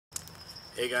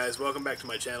Hey guys, welcome back to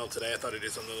my channel. Today I thought I'd do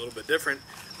something a little bit different.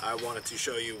 I wanted to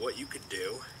show you what you could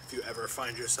do if you ever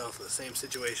find yourself in the same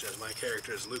situation as my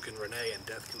characters Luke and Renee in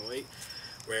Death Can Wait,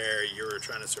 where you're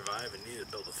trying to survive and need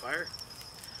to build a fire,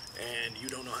 and you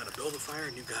don't know how to build a fire,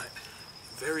 and you got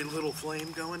very little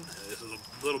flame going. This is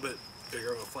a little bit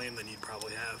bigger of a flame than you'd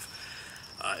probably have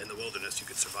in the wilderness. You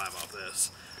could survive off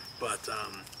this, but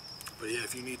yeah,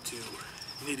 if you need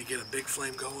to get a big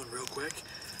flame going real quick,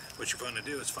 what you're going to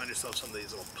do is find yourself some of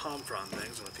these little palm frond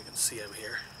things. I don't know if you can see them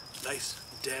here. Nice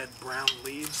dead brown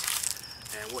leaves.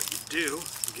 And what you do,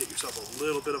 you get yourself a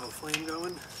little bit of a flame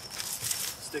going,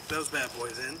 stick those bad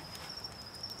boys in,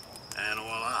 and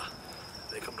voila,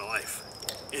 they come to life.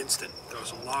 Instant. Throw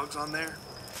some logs on there,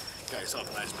 got yourself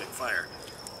a nice big fire.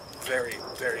 Very,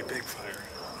 very big fire.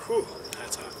 Whew,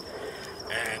 that's hot.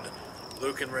 And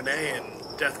Luke and Renee in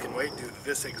Death Can Wait do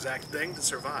this exact thing to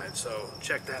survive, so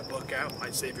check that book out,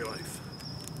 might save your life.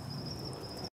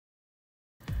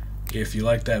 If you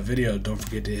liked that video, don't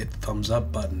forget to hit the thumbs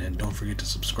up button, and don't forget to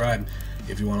subscribe.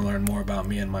 If you want to learn more about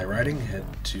me and my writing, head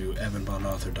to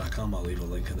evanbondauthor.com. I'll leave a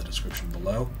link in the description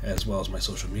below, as well as my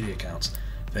social media accounts.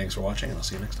 Thanks for watching, and I'll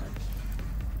see you next time.